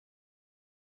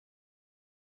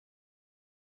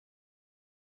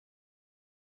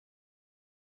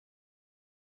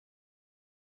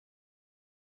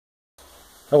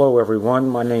Hello everyone,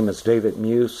 my name is David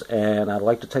Muse, and I'd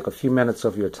like to take a few minutes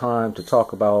of your time to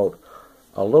talk about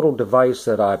a little device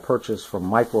that I purchased from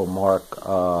Micro-Mark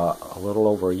a little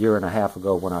over a year and a half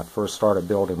ago when I first started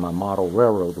building my model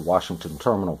railroad, the Washington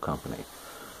Terminal Company.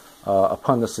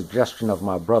 Upon the suggestion of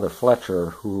my brother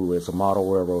Fletcher, who is a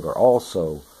model railroader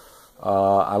also,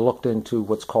 I looked into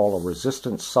what's called a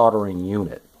resistance soldering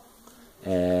unit.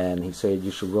 And he said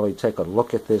you should really take a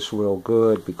look at this real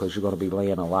good because you're going to be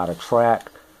laying a lot of track.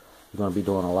 You're going to be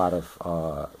doing a lot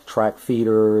of track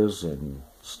feeders and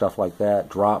stuff like that,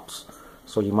 drops.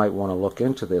 So you might want to look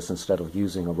into this instead of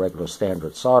using a regular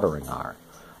standard soldering iron.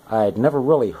 I had never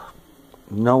really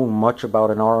known much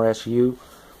about an RSU,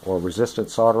 or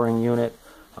resistance soldering unit.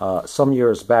 Some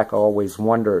years back I always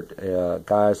wondered,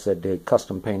 guys that did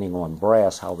custom painting on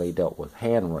brass, how they dealt with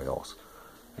handrails.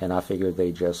 And I figured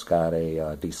they just got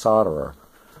a desolderer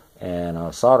and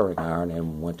a soldering iron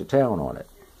and went to town on it.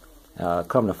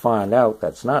 Come to find out,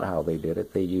 that's not how they did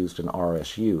it. They used an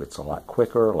RSU. It's a lot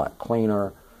quicker, a lot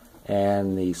cleaner,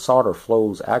 and the solder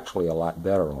flows actually a lot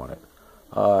better on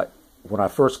it. When I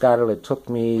first got it, it took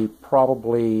me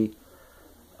probably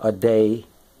a day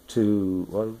to,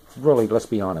 well, really, let's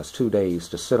be honest, 2 days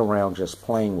to sit around just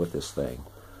playing with this thing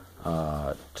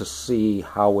to see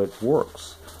how it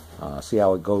works. See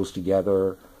how it goes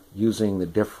together using the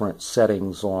different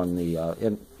settings on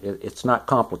the, it's not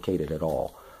complicated at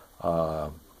all.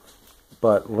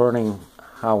 But learning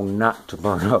how not to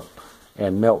burn up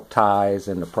and melt ties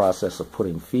in the process of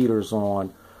putting feeders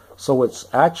on. So it's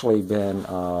actually been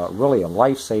really a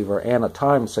lifesaver and a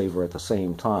time saver at the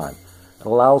same time. It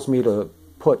allows me to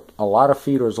put a lot of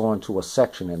feeders onto a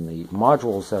section, and the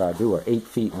modules that I do are 8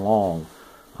 feet long.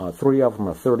 3 of them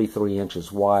are 33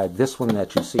 inches wide. This one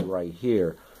that you see right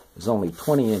here is only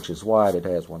 20 inches wide. It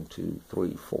has 1, 2,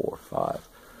 3, 4, 5,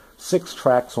 6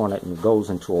 tracks on it and goes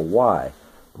into a Y.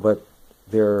 But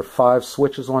there are 5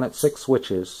 switches on it, 7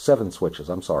 switches,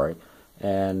 I'm sorry,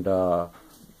 and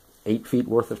 8 feet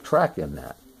worth of track in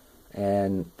that.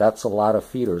 And that's a lot of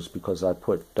feeders because I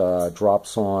put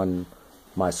drops on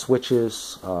my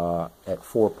switches at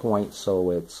 4 points,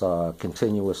 so it's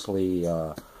continuously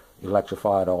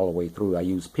electrified all the way through. I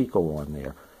use Pico on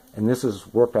there, and this has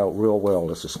worked out real well.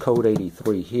 This is code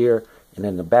 83 here, and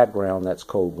in the background that's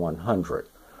code 100.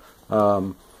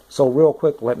 So real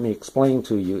quick, let me explain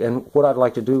to you, and what I'd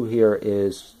like to do here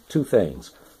is 2 things.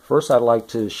 First, I'd like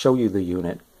to show you the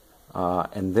unit,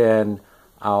 and then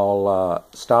I'll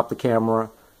stop the camera,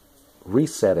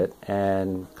 reset it,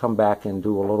 and come back and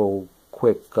do a little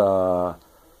quick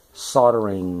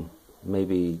soldering,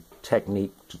 maybe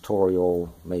technique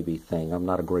tutorial maybe thing. I'm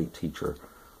not a great teacher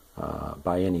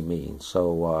by any means,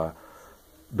 so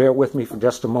bear with me for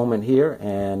just a moment here,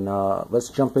 and let's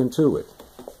jump into it.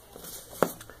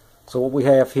 So what we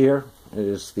have here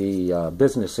is the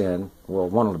business end, well,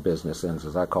 one of the business ends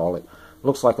as I call it.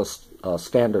 Looks like a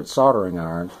standard soldering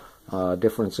iron.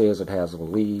 Difference is it has a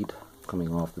lead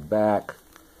coming off the back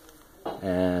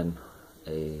and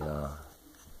a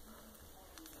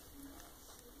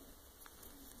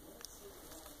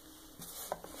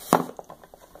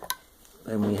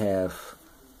and we have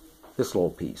this little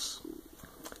piece.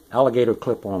 Alligator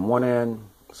clip on one end,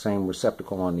 same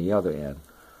receptacle on the other end.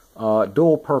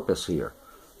 Dual purpose here.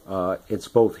 It's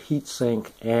both heat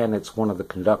sink and it's one of the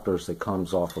conductors that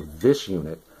comes off of this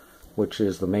unit, which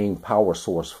is the main power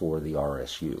source for the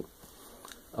RSU.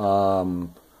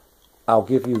 I'll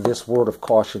give you this word of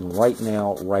caution right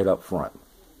now, right up front.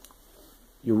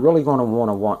 You're really going to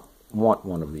want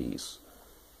one of these.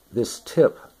 This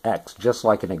tip acts just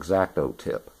like an X-Acto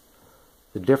tip.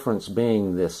 The difference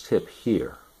being this tip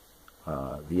here,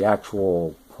 the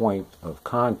actual point of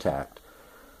contact,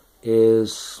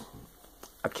 is,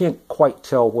 I can't quite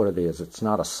tell what it is. It's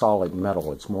not a solid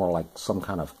metal. It's more like some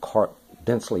kind of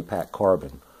densely packed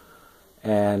carbon.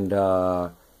 And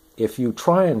if you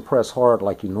try and press hard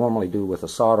like you normally do with a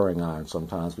soldering iron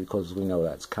sometimes, because we know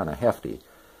that's kind of hefty,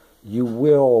 you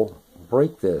will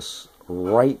break this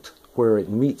right where it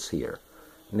meets here.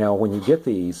 Now, when you get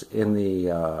these in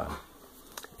the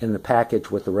package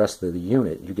with the rest of the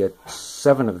unit, you get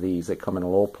 7 of these that come in a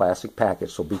little plastic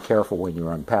package, so be careful when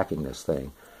you're unpacking this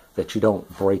thing that you don't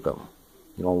break them.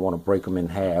 You don't want to break them in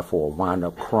half or wind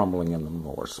up crumbling in them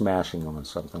or smashing them and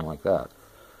something like that.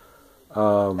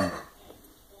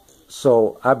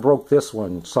 So I broke this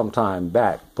one some time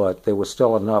back, but there was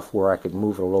still enough where I could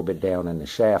move it a little bit down in the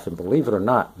shaft, and believe it or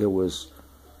not, there was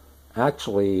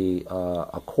actually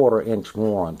a 1/4 inch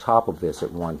more on top of this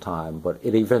at one time, but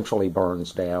it eventually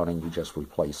burns down and you just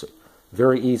replace it.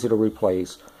 Very easy to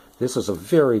replace. This is a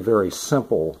very, very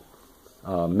simple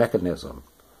mechanism,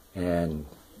 and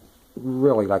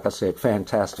really, like I said,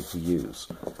 fantastic to use.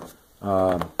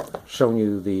 Showing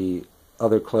you the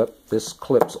other clip. This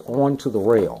clips onto the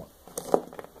rail.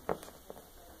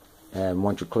 And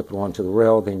once you clip it onto the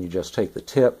rail, then you just take the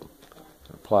tip,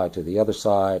 apply it to the other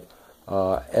side.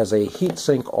 As a heat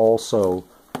sink also,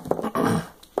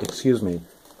 excuse me,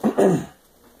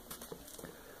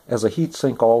 as a heat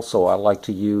sink also, I like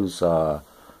to use a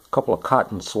couple of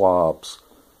cotton swabs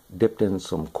dipped in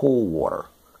some cool water.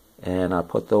 And I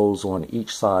put those on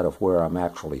each side of where I'm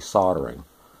actually soldering,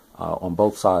 on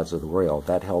both sides of the rail.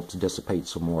 That helps dissipate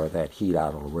some more of that heat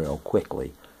out of the rail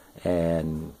quickly,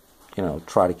 and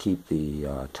try to keep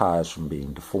the ties from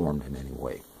being deformed in any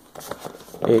way.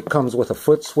 It comes with a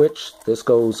foot switch. This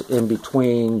goes in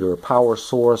between your power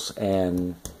source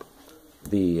and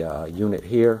the unit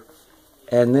here.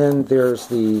 And then there's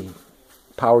the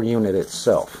power unit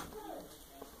itself.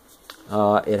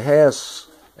 It has,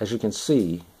 as you can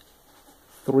see,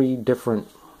 3 different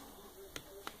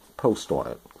posts on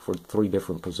it for 3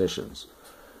 different positions.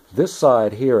 This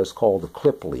side here is called the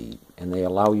clip lead, and they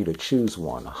allow you to choose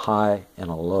one, a high and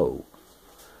a low.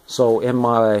 So in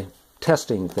my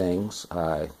testing things,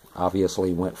 I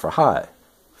obviously went for high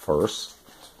first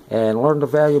and learned a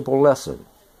valuable lesson.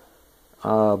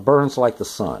 Burns like the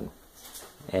sun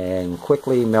and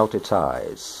quickly melted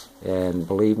ties. And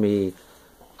believe me,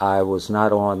 I was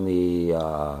not on the,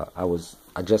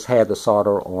 I just had the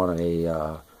solder on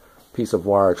a piece of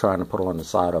wire trying to put on the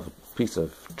side of a piece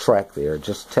of track there,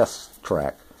 just test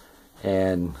track.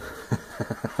 And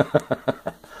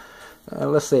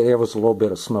let's say there was a little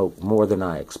bit of smoke, more than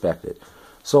I expected.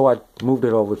 So I moved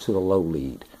it over to the low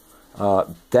lead.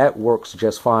 That works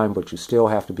just fine, but you still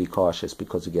have to be cautious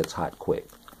because it gets hot quick.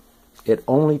 It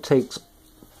only takes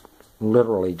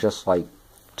literally just like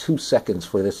 2 seconds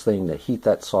for this thing to heat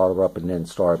that solder up and then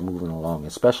start moving along,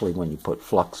 especially when you put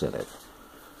flux in it.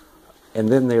 And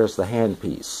then there's the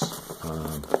handpiece.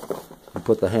 You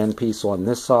put the handpiece on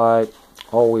this side,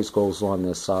 always goes on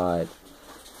this side,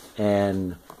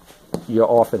 and you're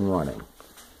off and running.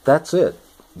 That's it.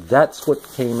 That's what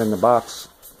came in the box,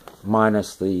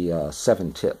 minus the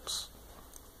 7 tips.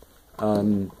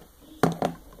 I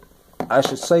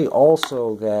should say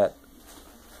also that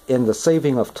in the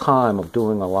saving of time of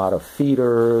doing a lot of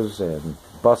feeders and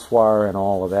bus wire and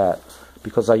all of that,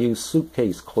 because I use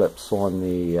suitcase clips on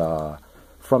the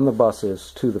from the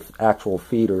buses to the actual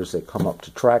feeders that come up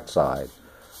to trackside,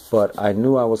 but I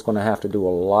knew I was going to have to do a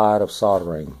lot of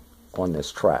soldering on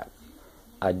this track.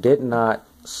 I did not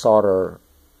solder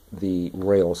the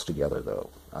rails together though.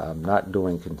 I'm not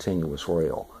doing continuous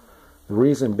rail. The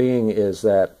reason being is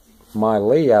that my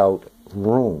layout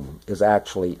room is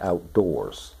actually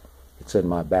outdoors. It's in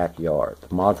my backyard. The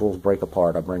modules break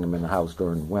apart. I bring them in the house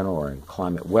during winter and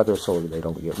climate weather so that they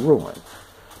don't get ruined.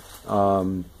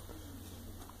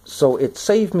 So it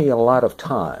saved me a lot of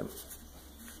time.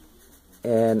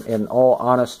 And in all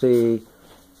honesty,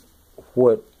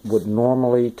 what would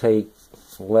normally take,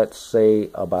 let's say,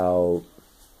 about,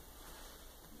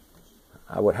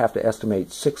 I would have to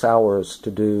estimate 6 hours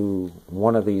to do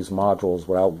one of these modules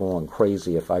without going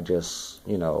crazy if I just,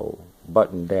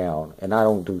 button down. And I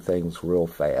don't do things real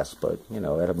fast, but,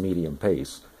 at a medium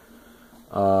pace.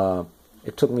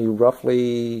 It took me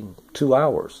roughly 2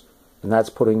 hours. And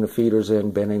that's putting the feeders in,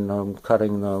 bending them,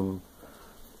 cutting them,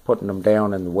 putting them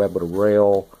down in the web of the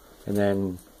rail. And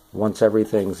then once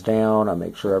everything's down, I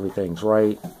make sure everything's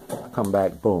right. I come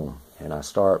back, boom, and I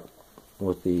start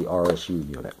with the RSU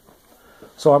unit.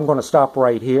 So I'm going to stop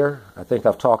right here. I think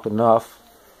I've talked enough.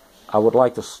 I would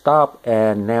like to stop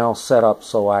and now set up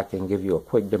so I can give you a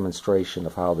quick demonstration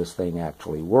of how this thing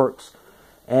actually works.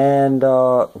 And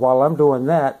while I'm doing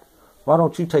that, why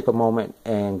don't you take a moment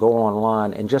and go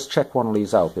online and just check one of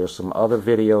these out. There's some other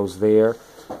videos there,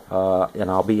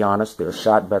 and I'll be honest, they're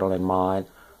shot better than mine.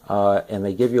 And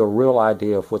they give you a real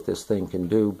idea of what this thing can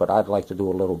do, but I'd like to do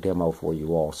a little demo for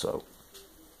you also.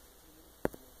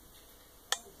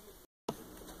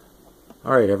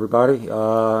 Alright everybody,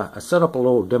 I set up a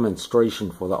little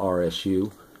demonstration for the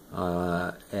RSU,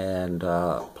 and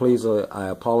please, I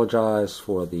apologize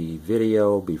for the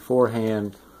video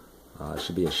beforehand. I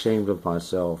should be ashamed of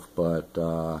myself, but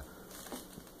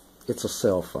it's a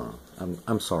cell phone.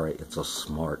 I'm sorry, it's a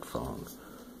smartphone.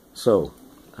 So,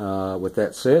 with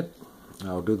that said,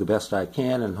 I'll do the best I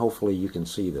can, and hopefully you can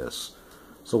see this.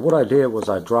 So what I did was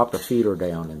I dropped a feeder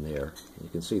down in there. You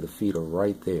can see the feeder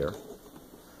right there.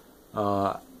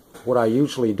 What I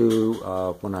usually do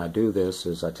when I do this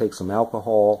is I take some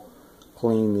alcohol,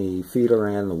 clean the feeder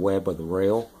and the web of the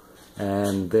rail,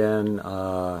 and then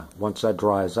once that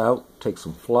dries out, take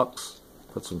some flux,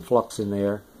 put some flux in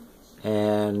there,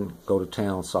 and go to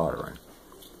town soldering.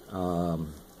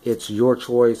 It's your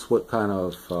choice what kind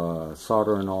of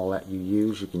solder and all that you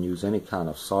use. You can use any kind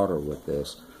of solder with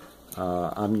this.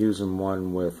 I'm using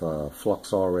one with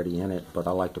flux already in it, but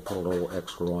I like to put a little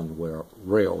extra on the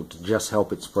rail to just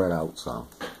help it spread out some.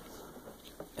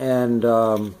 And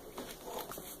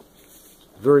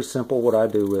very simple. What I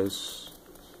do is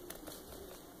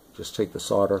just take the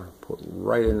solder, put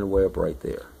right in the web right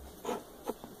there.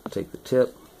 Take the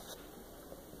tip,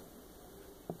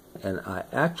 and I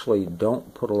actually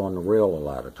don't put it on the rail a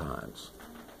lot of times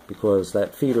because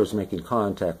that feeder is making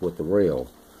contact with the rail.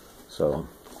 So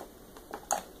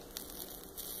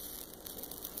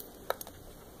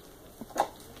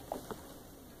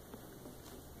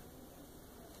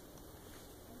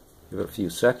give it a few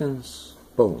seconds,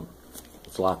 boom,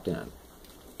 it's locked in.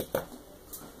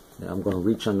 Now I'm going to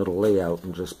reach under the layout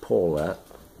and just pull that,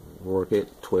 work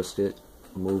it, twist it,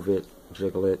 move it,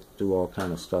 jiggle it, do all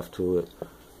kind of stuff to it,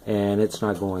 and it's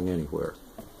not going anywhere.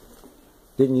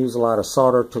 Didn't use a lot of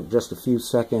solder, took just a few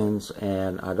seconds,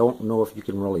 and I don't know if you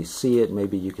can really see it.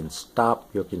 Maybe you can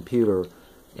stop your computer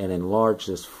and enlarge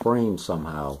this frame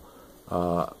somehow,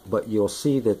 but you'll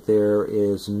see that there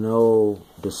is no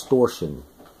distortion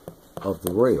of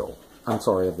the rail, I'm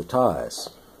sorry, of the ties.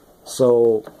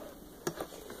 So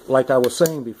like I was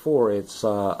saying before, it's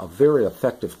a very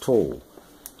effective tool.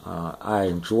 I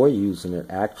enjoy using it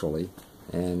actually,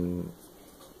 and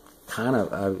kind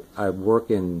of I work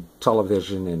in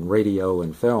television and radio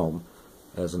and film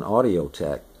as an audio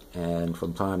tech, and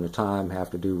from time to time have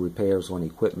to do repairs on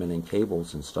equipment and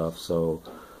cables and stuff. So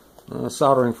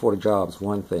soldering for the job is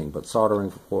one thing, but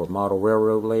soldering for a model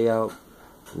railroad layout,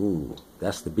 ooh,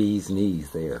 that's the bee's knees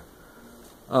there.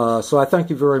 So I thank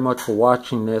you very much for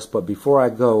watching this, but before I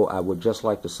go, I would just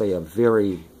like to say a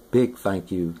very big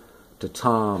thank you to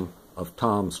Tom of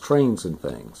Tom's Trains and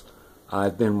Things.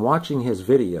 I've been watching his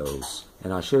videos,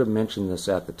 and I should have mentioned this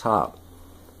at the top,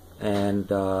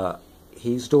 and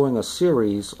he's doing a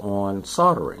series on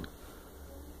soldering,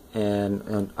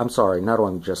 and I'm sorry, not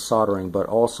on just soldering, but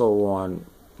also on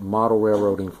model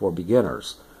railroading for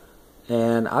beginners.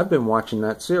 And I've been watching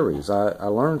that series. I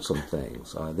learned some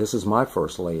things. This is my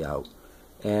first layout,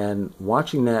 and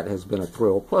watching that has been a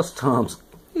thrill. Plus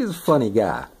he's a funny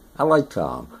guy. I like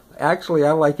Tom. Actually,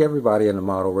 I like everybody in the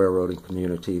model railroading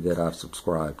community that I've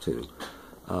subscribed to.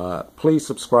 Please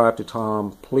subscribe to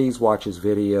Tom. Please watch his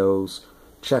videos.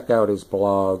 Check out his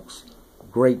blogs.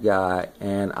 Great guy.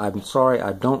 And I'm sorry,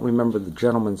 I don't remember the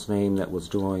gentleman's name that was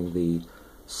doing the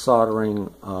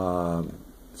soldering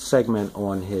segment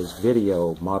on his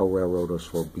video, Model Railroaders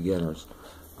for Beginners.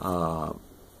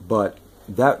 But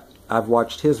that I've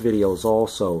watched his videos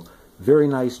also. Very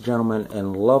nice gentleman,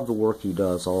 and love the work he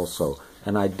does also.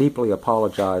 And I deeply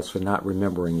apologize for not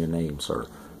remembering your name, sir.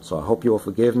 So I hope you'll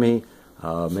forgive me.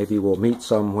 Maybe we'll meet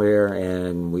somewhere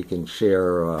and we can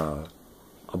share a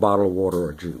bottle of water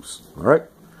or juice. All right?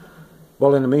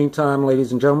 Well, in the meantime,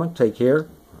 ladies and gentlemen, take care.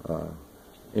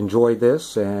 Enjoy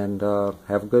this, and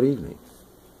have a good evening.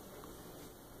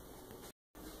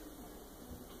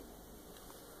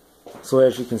 So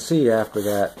as you can see, after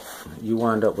that, you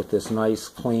wind up with this nice,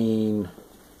 clean,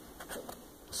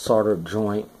 soldered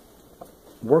joint.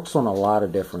 Works on a lot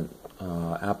of different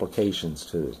applications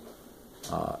too.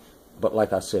 But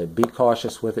like I said, be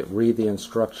cautious with it, read the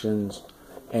instructions,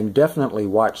 and definitely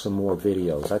watch some more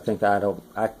videos. I think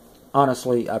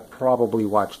honestly, I probably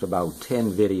watched about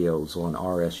 10 videos on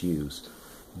RSUs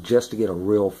just to get a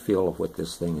real feel of what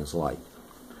this thing is like.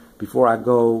 Before I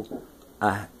go,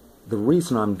 the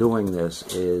reason I'm doing this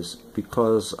is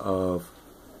because of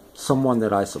someone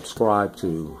that I subscribe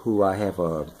to, who I have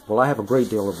a great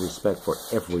deal of respect for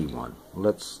everyone.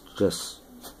 Let's just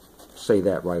say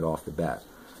that right off the bat.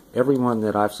 Everyone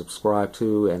that I've subscribed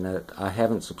to and that I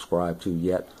haven't subscribed to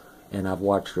yet, and I've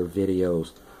watched their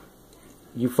videos,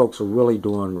 you folks are really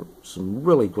doing some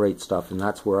really great stuff, and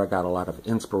that's where I got a lot of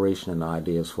inspiration and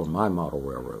ideas for my model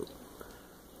railroad.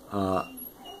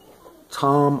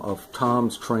 Tom of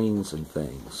Tom's Trains and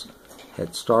Things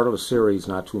had started a series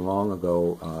not too long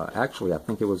ago. Actually, I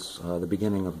think it was the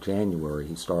beginning of January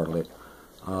he started it,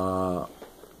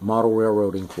 Model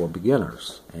Railroading for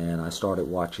Beginners. And I started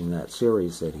watching that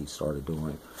series that he started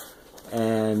doing.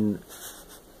 And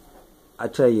I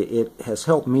tell you, it has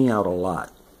helped me out a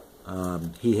lot.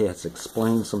 He has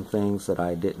explained some things that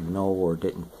I didn't know or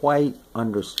didn't quite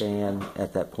understand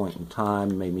at that point in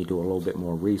time, made me do a little bit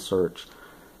more research.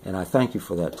 And I thank you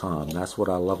for that, Tom. That's what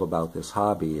I love about this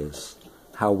hobby, is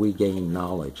how we gain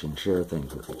knowledge and share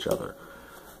things with each other.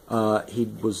 He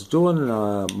was doing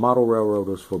model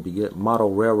railroading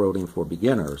for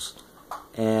beginners,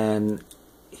 and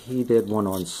he did one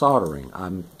on soldering.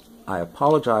 I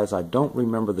apologize, I don't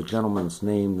remember the gentleman's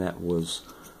name that was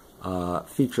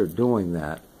featured doing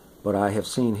that, but I have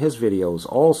seen his videos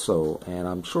also, and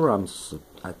I'm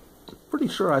pretty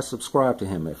sure I subscribe to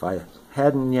him. If I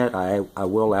hadn't yet, I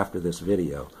will after this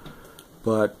video.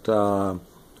 But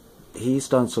he's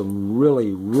done some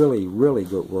really, really, really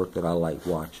good work that I like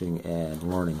watching and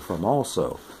learning from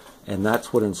also. And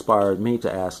that's what inspired me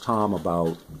to ask Tom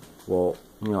about, well,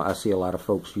 you know, I see a lot of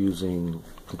folks using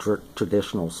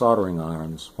traditional soldering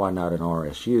irons. Why not an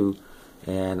RSU?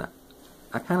 And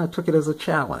I kind of took it as a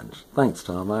challenge. Thanks,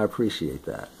 Tom. I appreciate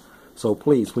that. So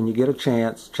please, when you get a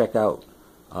chance, check out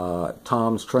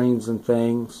Tom's Trains and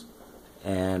Things.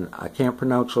 And I can't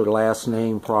pronounce your last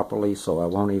name properly, so I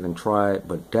won't even try it.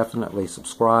 But definitely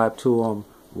subscribe to him,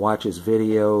 watch his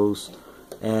videos,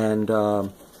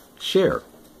 and share.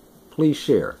 Please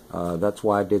share. That's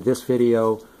why I did this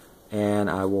video. And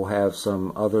I will have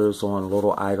some others on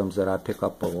little items that I pick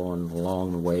up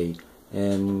along the way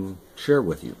and share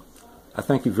with you. I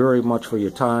thank you very much for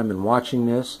your time in watching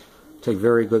this. Take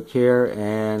very good care,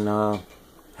 and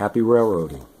happy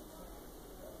railroading.